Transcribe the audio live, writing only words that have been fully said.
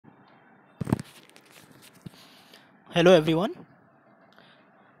Hello everyone.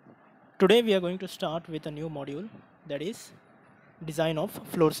 Today we are going to start with a new module, that is design of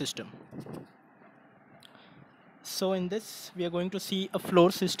floor system. So in this we are going to see a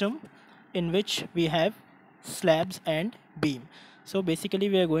floor system in which we have slabs and beam. So basically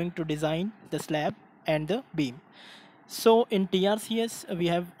we are going to design the slab and the beam. So in TRCS we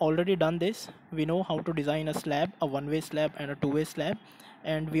have already done this. We know how to design a slab, a one-way slab and a two-way slab,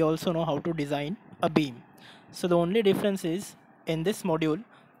 and we also know how to design a beam. So the only difference is in this module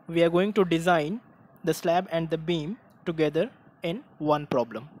we are going to design the slab and the beam together in one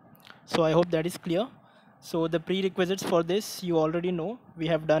problem. So I hope that is clear. So the prerequisites for this you already know, we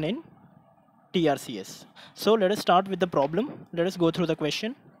have done in TRCS. So let us start with the problem. Let us go through the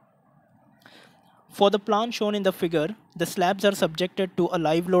question. For the plan shown in the figure, the slabs are subjected to a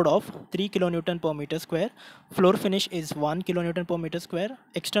live load of 3 kN per meter square. Floor finish is 1 kN per meter square.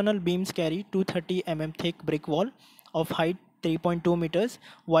 External beams carry 230 mm thick brick wall of height 3.2 meters,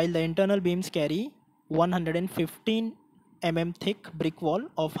 while the internal beams carry 115 mm thick brick wall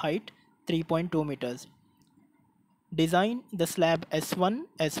of height 3.2 meters. Design the slab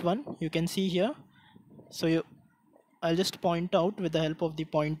S1, you can see here. So I'll just point out with the help of the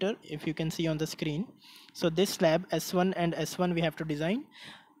pointer, if you can see on the screen. So this slab S1 and S1 we have to design.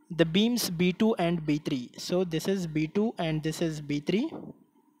 The beams B2 and B3. So this is B2 and this is B3,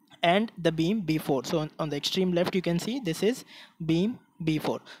 and the beam B4. So on the extreme left you can see this is beam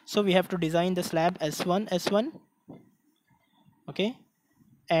B4. So we have to design the slab S1, okay,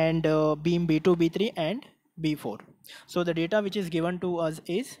 and beam B2, B3 and B4. So the data which is given to us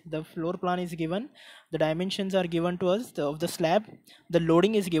is the floor plan is given, the dimensions are given to us of the slab, the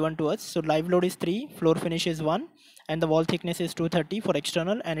loading is given to us. So live load is 3, floor finish is 1, and the wall thickness is 230 for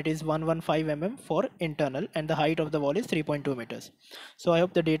external, and it is 115 mm for internal, and the height of the wall is 3.2 meters. So I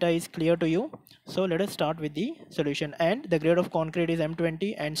hope the data is clear to you. So let us start with the solution. And the grade of concrete is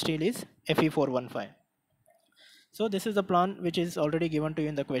M20 and steel is Fe415. So this is the plan which is already given to you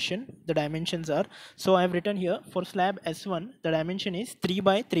in the question. The dimensions are, so I have written here for slab S1, the dimension is 3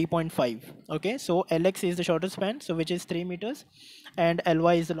 by 3.5. Okay, so LX is the shorter span, so which is 3 meters, and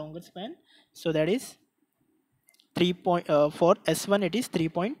LY is the longer span. So that is 3 point, for S1 it is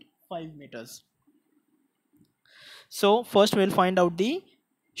 3.5 meters. So first we'll find out the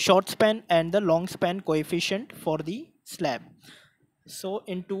short span and the long span coefficient for the slab. So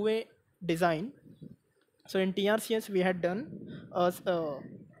in two-way design, so in TRCS we had done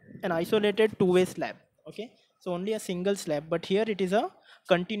an isolated two-way slab. Okay, so only a single slab, but here it is a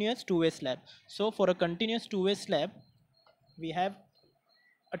continuous two-way slab. So for a continuous two-way slab, we have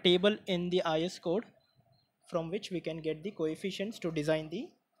a table in the IS code from which we can get the coefficients to design the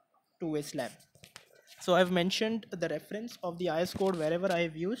two-way slab. So I've mentioned the reference of the IS code wherever I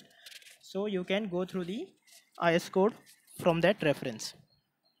have used, so you can go through the IS code from that reference.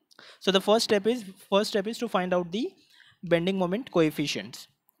 So the first step is to find out the bending moment coefficients.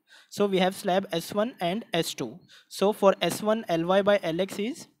 So we have slab S1 and S2. So for S1, Ly by Lx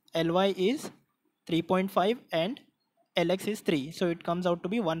is 3.5 and Lx is 3. So it comes out to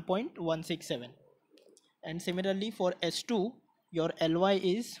be 1.167. And similarly for S2, your Ly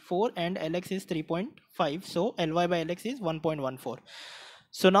is 4 and Lx is 3.5. So Ly by Lx is 1.14.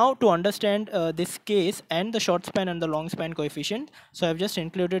 So now to understand this case and the short span and the long span coefficient, so I've just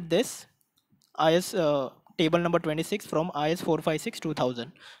included this IS table number 26 from IS 456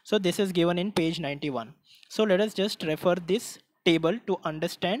 2000. So this is given in page 91. So let us just refer this table to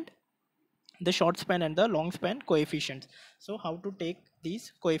understand the short span and the long span coefficients. So how to take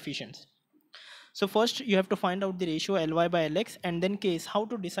these coefficients? So first you have to find out the ratio Ly by Lx, and then case, how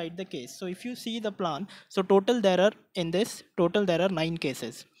to decide the case. So if you see the plan, so total there are 9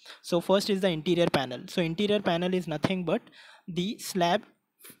 cases. So first is the interior panel. So interior panel is nothing but the slab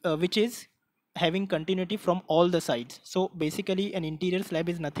which is having continuity from all the sides. So basically an interior slab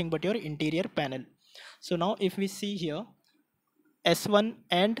is nothing but your interior panel. So now if we see here S1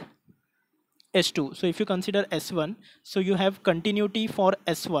 and S2, so if you consider S1, so you have continuity for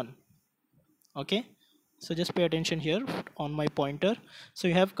S1. Okay, so just pay attention here on my pointer. So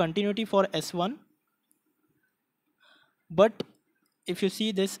you have continuity for S1, but if you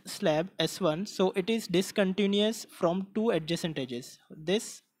see this slab S1, so it is discontinuous from two adjacent edges,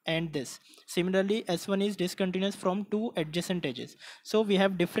 this and this. Similarly S1 is discontinuous from two adjacent edges. So we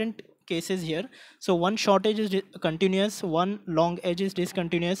have different cases here. So one short edge is continuous, one long edge is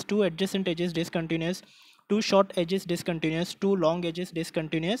discontinuous, two adjacent edges discontinuous, two short edges discontinuous, two long edges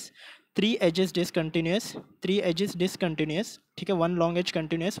discontinuous, three edges discontinuous, three edges discontinuous, okay, one long edge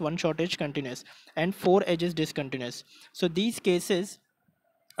continuous, one short edge continuous, and four edges discontinuous. So these cases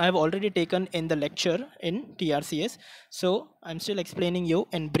I have already taken in the lecture in TRCS, so I'm still explaining you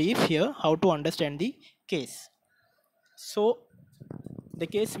in brief here how to understand the case. So the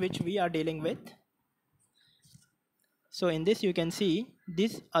case which we are dealing with, so in this you can see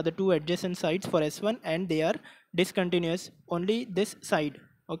these are the two adjacent sides for S1 and they are discontinuous, only this side,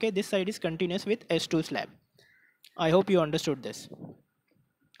 okay, this side is continuous with S2 slab. I hope you understood this.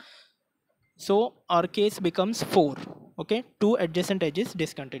 So our case becomes 4, okay, two adjacent edges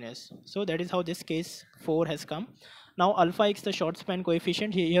discontinuous. So that is how this case 4 has come. Now alpha x, the short span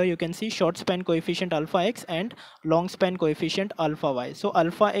coefficient, here you can see short span coefficient alpha x and long span coefficient alpha y. So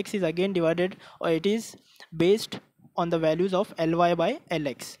alpha x is again divided, or it is based on the values of Ly by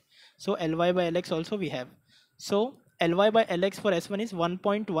Lx. So Ly by Lx also we have. So Ly by Lx for S1 is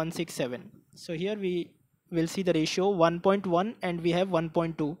 1.167. So here we will see the ratio 1.1 and we have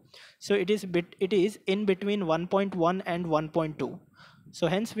 1.2. So it is in between 1.1 and 1.2. So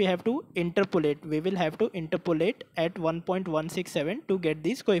hence we have to interpolate. We will have to interpolate at 1.167 to get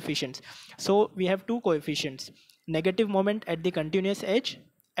these coefficients. So we have two coefficients: negative moment at the continuous edge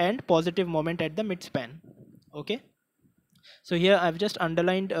and positive moment at the midspan. Okay. So here I've just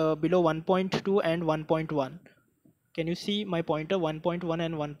underlined below 1.2 and 1.1. Can you see my pointer 1.1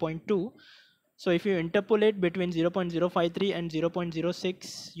 and 1.2? So if you interpolate between 0.053 and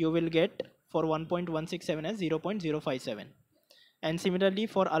 0.06, you will get for 1.167 as 0.057. And similarly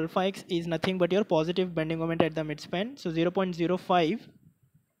for alpha x is nothing but your positive bending moment at the midspan. So 0.05,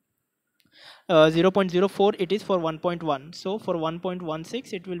 0.04 it is for 1.1. So for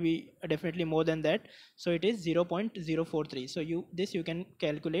 1.16 it will be definitely more than that. So it is 0.043. So you can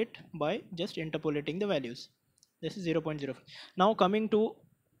calculate by just interpolating the values. This is 0.0. Now coming to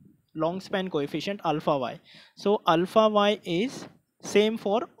long span coefficient alpha y. So alpha y is same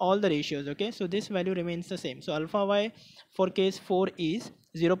for all the ratios, okay, so this value remains the same. So alpha y for case 4 is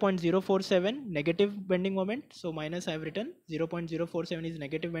 0.047 negative bending moment, so minus I have written 0.047 is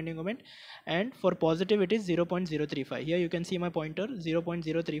negative bending moment, and for positive it is 0.035. Here you can see my pointer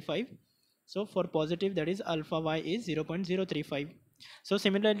 0.035. So for positive, that is alpha y is 0.035. So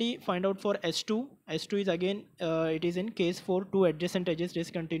similarly find out for S2. S2 is again it is in case 4 two adjacent edges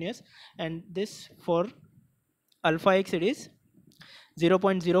discontinuous, and this for alpha x it is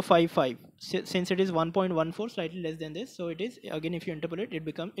 0.055. Since it is 1.14, slightly less than this, so it is again, if you interpolate,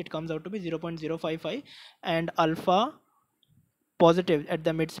 it comes out to be 0.055, and alpha positive at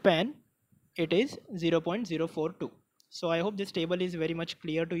the midspan it is 0.042. So I hope this table is very much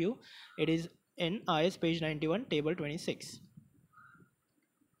clear to you. It is in IS page 91, table 26.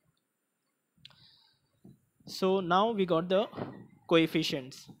 So now we got the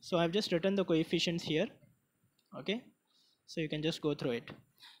coefficients. So I've just written the coefficients here. Okay, so you can just go through it.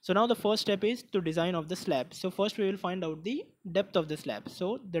 So now the first step is to design of the slab. So first we will find out the depth of the slab.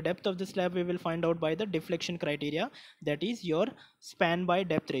 So the depth of the slab we will find out by the deflection criteria, that is your span by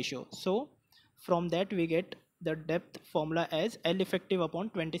depth ratio. So from that we get the depth formula as L effective upon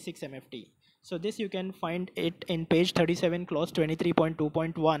 26 MFT. So this you can find it in page 37 clause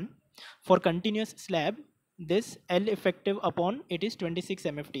 23.2.1. For continuous slab, this L effective upon it is 26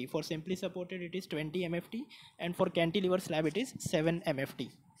 MFT. For simply supported it is 20 MFT, and for cantilever slab it is 7 MFT.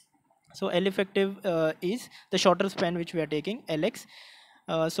 So L effective is the shorter span which we are taking, Lx.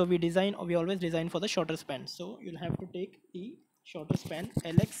 So we always design for the shorter span. So you'll have to take the shorter span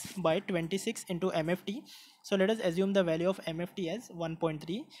Lx by 26 into MFT. So let us assume the value of MFT as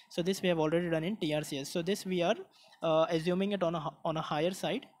 1.3. So this we have already done in TRCS. So this we are assuming it on a higher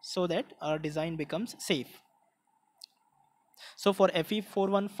side so that our design becomes safe. So for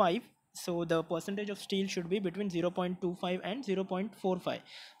Fe415, so the percentage of steel should be between 0.25 and 0.45.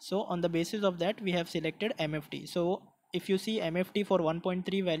 So on the basis of that we have selected MFT. So if you see MFT for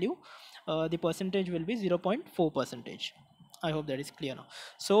 1.3 value, the percentage will be 0.4 percentage. I hope that is clear now.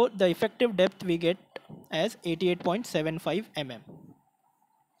 So the effective depth we get as 88.75 mm.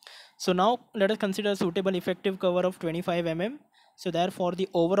 So now let us consider a suitable effective cover of 25 mm. So therefore the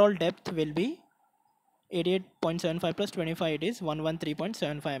overall depth will be 88.75 plus 25, it is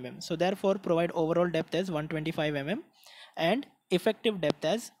 113.75 mm. So therefore provide overall depth as 125 mm and effective depth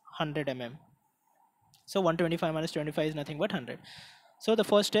as 100 mm. So 125 minus 25 is nothing but 100. So the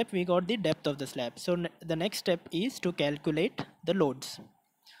first step we got the depth of the slab. So the next step is to calculate the loads.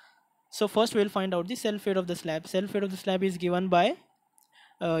 So first we will find out the self weight of the slab. Self weight of the slab is given by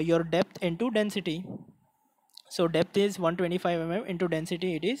your depth into density. So depth is 125 mm into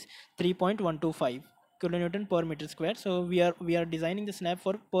density it is 3.125 kilonewton per meter square. So we are designing the slab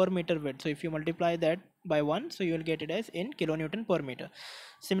for per meter width. So if you multiply that by 1, so you will get it as in kilonewton per meter.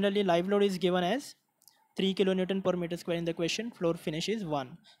 Similarly live load is given as 3 kilonewton per meter square in the question, floor finish is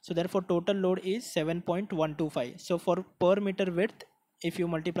 1. So therefore total load is 7.125. So for per meter width, if you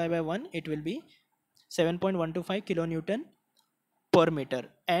multiply by 1, it will be 7.125 kilonewton per meter.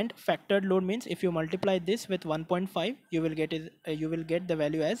 And factored load means if you multiply this with 1.5, you will get the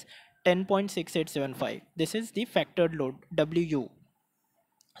value as 10.6875. This is the factored load, WU.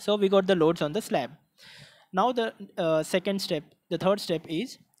 So we got the loads on the slab. Now the the third step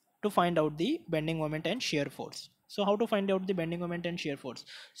is to find out the bending moment and shear force. So how to find out the bending moment and shear force?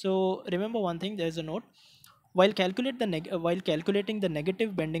 So remember one thing, there is a note. While calculating the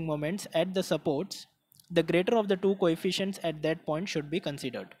negative bending moments at the supports, the greater of the two coefficients at that point should be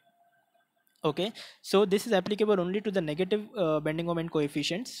considered. Okay, so this is applicable only to the negative bending moment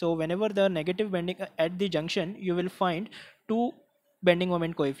coefficients. So whenever the negative bending at the junction, you will find two bending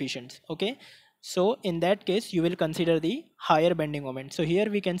moment coefficients. Okay, so in that case you will consider the higher bending moment. So here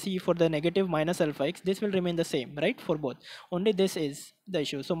we can see for the negative minus alpha x, this will remain the same, right, for both. Only this is the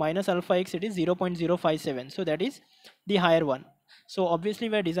issue. So minus alpha x, it is 0.057, so that is the higher one. So obviously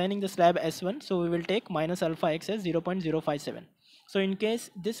we are designing the slab S1, so we will take minus alpha x as 0.057. So in case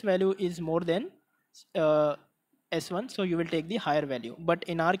this value is more than uh, S1, so you will take the higher value. But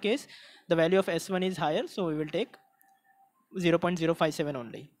in our case, the value of S1 is higher, so we will take 0.057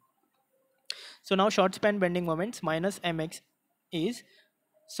 only. So now short span bending moments minus mx is,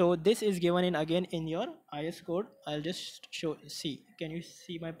 so this is given in again in your IS code. I'll just see. Can you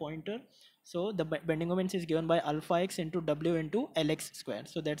see my pointer? So the bending moments is given by alpha x into w into lx square.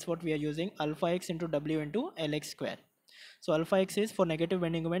 So that's what we are using, alpha x into w into lx square. So alpha x is for negative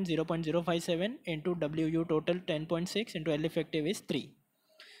bending moment 0.057 into WU total 10.6 into L effective is 3.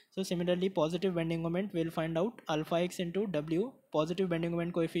 So similarly positive bending moment, we'll find out alpha x into W. Positive bending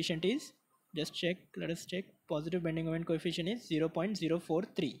moment coefficient is, just check, let us check, positive bending moment coefficient is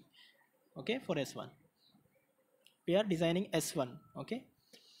 0.043. Okay, for S1. We are designing S1. Okay.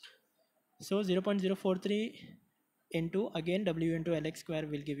 So 0.043 into again W into Lx square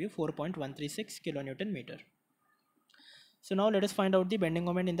will give you 4.136 kilonewton meter. So now let us find out the bending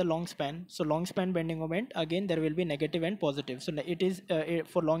moment in the long span. So long span bending moment, again there will be negative and positive. So it is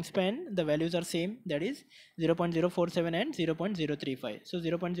for long span the values are same, that is 0.047 and 0.035. So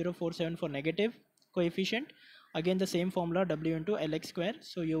 0.047 for negative coefficient, again the same formula W into Lx square.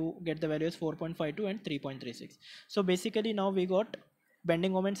 So you get the values 4.52 and 3.36. So basically now we got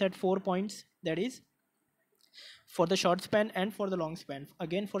bending moments at 4 points, that is for the short span and for the long span.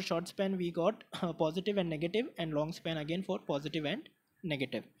 Again for short span we got positive and negative, and long span again for positive and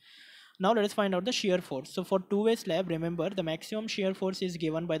negative. Now let us find out the shear force. So for two-way slab, remember the maximum shear force is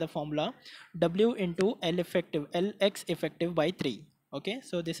given by the formula W into L effective, Lx effective by 3. Okay,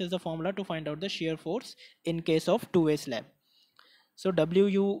 so this is the formula to find out the shear force in case of two-way slab. So W,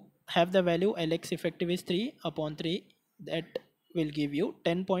 you have the value Lx effective is 3 upon 3, that will give you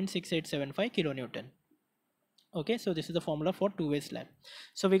 10.6875 kilonewton. Okay, so this is the formula for two-way slab.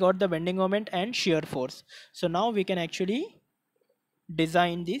 So we got the bending moment and shear force. So now we can actually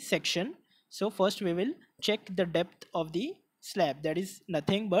design the section. So first we will check the depth of the slab, that is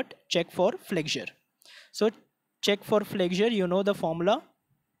nothing but check for flexure. So check for flexure, you know the formula.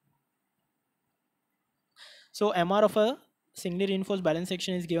 So MR of a singly reinforced balance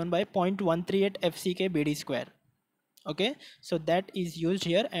section is given by 0.138 FCK BD square. Okay, so that is used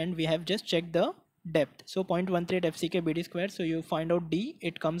here, and we have just checked the depth. So 0.13 FCK BD square, so you find out D,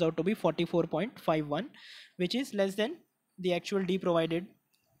 it comes out to be 44.51, which is less than the actual D provided,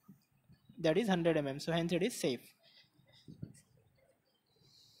 that is 100 mm, so hence it is safe.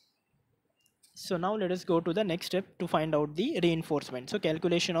 So now let us go to the next step to find out the reinforcement. So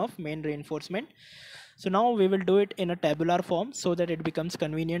calculation of main reinforcement. So now we will do it in a tabular form so that it becomes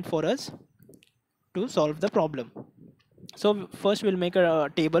convenient for us to solve the problem. So first we'll make a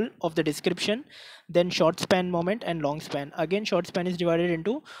table of the description, then short span moment and long span. Again short span is divided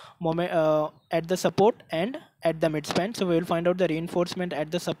into moment at the support and at the mid span. So we will find out the reinforcement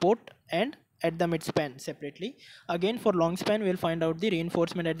at the support and at the mid span separately. Again for long span we'll find out the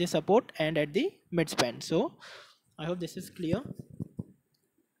reinforcement at the support and at the mid span. So I hope this is clear.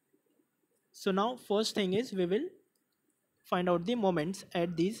 So now first thing is we will find out the moments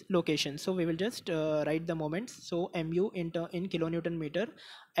at these locations. So we will just write the moments. So mu in kilonewton meter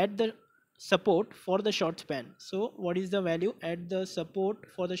at the support for the short span. So what is the value at the support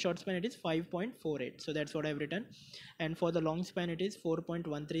for the short span? It is 5.48. So that's what I've written. And for the long span it is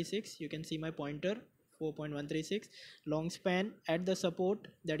 4.136. You can see my pointer, 4.136. Long span at the support,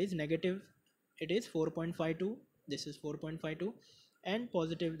 that is negative, it is 4.52. This is 4.52, and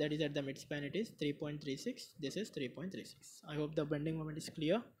positive, that is at the mid span, it is 3.36. This is 3.36. I hope the bending moment is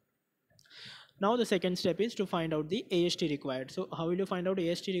clear. Now the second step is to find out the AST required. So how will you find out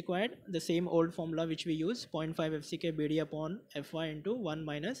AST required? The same old formula which we use, 0.5 FCK BD upon Fy into 1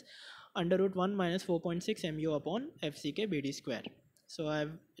 minus under root 1 minus 4.6 mu upon FCK BD square. So I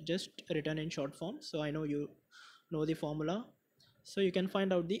have just written in short form, so I know you know the formula. So you can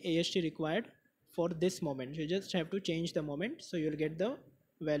find out the AST required for this moment. You just have to change the moment, so you'll get the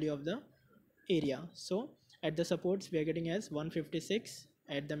value of the area. So at the supports we are getting as 156,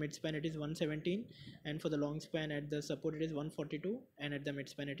 at the midspan it is 117, and for the long span at the support it is 142, and at the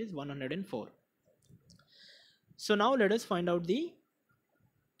midspan it is 104. So now let us find out the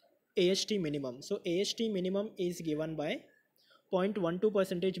AST minimum. So AST minimum is given by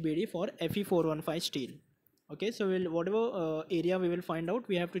 0.12% BD for Fe415 steel. Okay, so whatever area we will find out,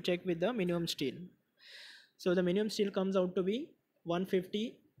 we have to check with the minimum steel. So the minimum steel comes out to be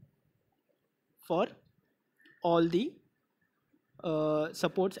 150 for all the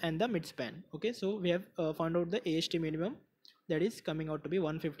supports and the midspan. Okay, so we have found out the AST minimum, that is coming out to be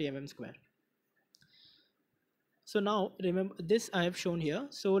 150 mm square. So now remember this I have shown here.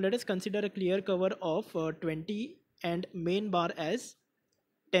 So let us consider a clear cover of 20 and main bar as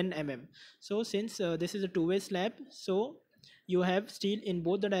 10 mm. So since this is a two-way slab, so you have steel in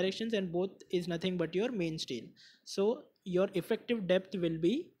both the directions, and both is nothing but your main steel. So your effective depth will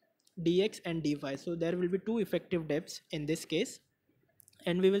be dx and dy. So there will be two effective depths in this case,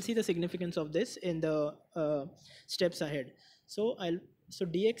 and we will see the significance of this in the steps ahead. So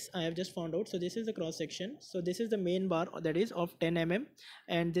dx I have just found out. So this is the cross section. So this is the main bar, that is of 10 mm,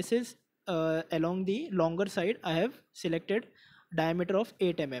 and this is along the longer side I have selected diameter of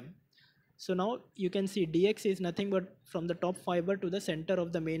 8 mm. So now you can see dx is nothing but from the top fiber to the center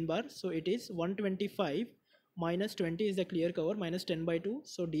of the main bar. So it is 125 minus 20 is the clear cover minus 10 by 2.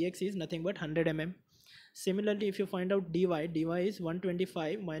 So dx is nothing but 100 mm. Similarly, if you find out dy is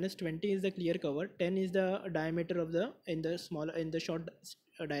 125 minus 20 is the clear cover, 10 is the diameter of the in the short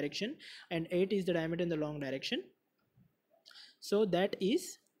direction, and 8 is the diameter in the long direction. So that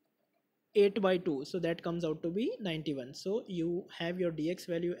is 8 by 2, so that comes out to be 91. So you have your dx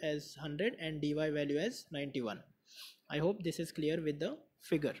value as 100 and dy value as 91. I hope this is clear with the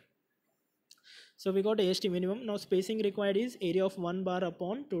figure. So we got AST minimum. Now spacing required is area of 1 bar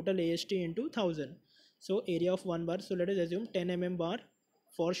upon total AST into 1000. So area of 1 bar, so let us assume 10 mm bar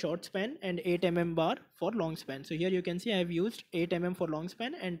for short span and 8 mm bar for long span. So here you can see I have used 8 mm for long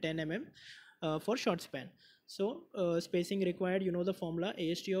span and 10 mm for short span. So spacing required, you know the formula,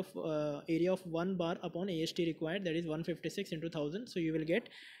 AST of area of 1 bar upon AST required, that is 156 into 1000. So you will get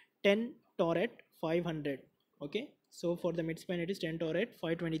 10 torr at 500. Okay, so for the midspan it is 10 torr at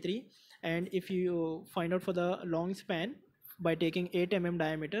 523, and if you find out for the long span by taking 8 mm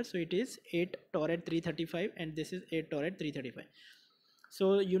diameter, so it is 8 torr at 335, and this is 8 torr at 335.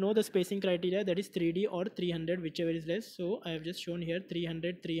 So you know the spacing criteria, that is 3D or 300, whichever is less. So I have just shown here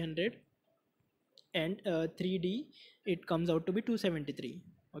 300, 300, and 3D it comes out to be 273.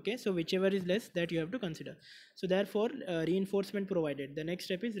 Okay, so whichever is less, that you have to consider. So therefore reinforcement provided, the next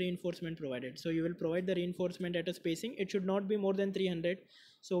step is reinforcement provided. So you will provide the reinforcement at a spacing, it should not be more than 300.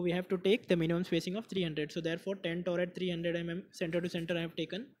 So we have to take the minimum spacing of 300. So therefore 10 torr at 300 mm center to center I have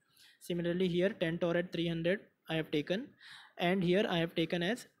taken. Similarly here 10 torr at 300 I have taken, and here I have taken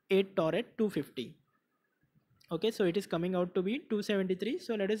as 8 torr at 250. Okay, so it is coming out to be 273.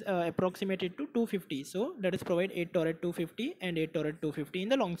 So let us approximate it to 250. So let us provide 8 torr at 250 and 8 torr at 250 in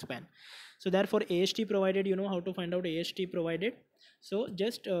the long span. So therefore AST provided, you know how to find out AST provided. So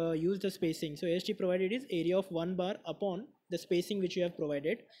just use the spacing. So AST provided is area of 1 bar upon the spacing which you have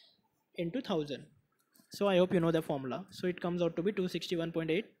provided into 1000. So I hope you know the formula. So it comes out to be 261.8,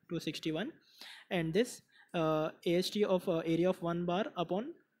 261, and this AST of area of 1 bar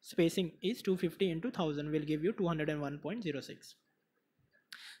upon spacing is 250 into 1000 will give you 201.06.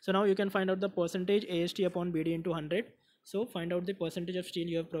 So now you can find out the percentage AST upon BD into 100. So find out the percentage of steel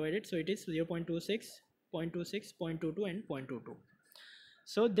you have provided. So it is 0.26, 0.26, 0.22 and 0.22.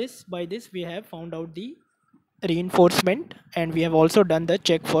 So by this we have found out the reinforcement, and we have also done the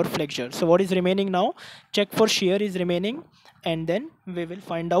check for flexure. So what is remaining now? Check for shear is remaining, and then we will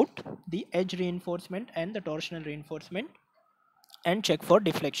find out the edge reinforcement and the torsional reinforcement, and check for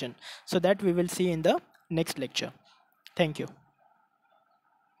deflection. So that we will see in the next lecture. Thank you.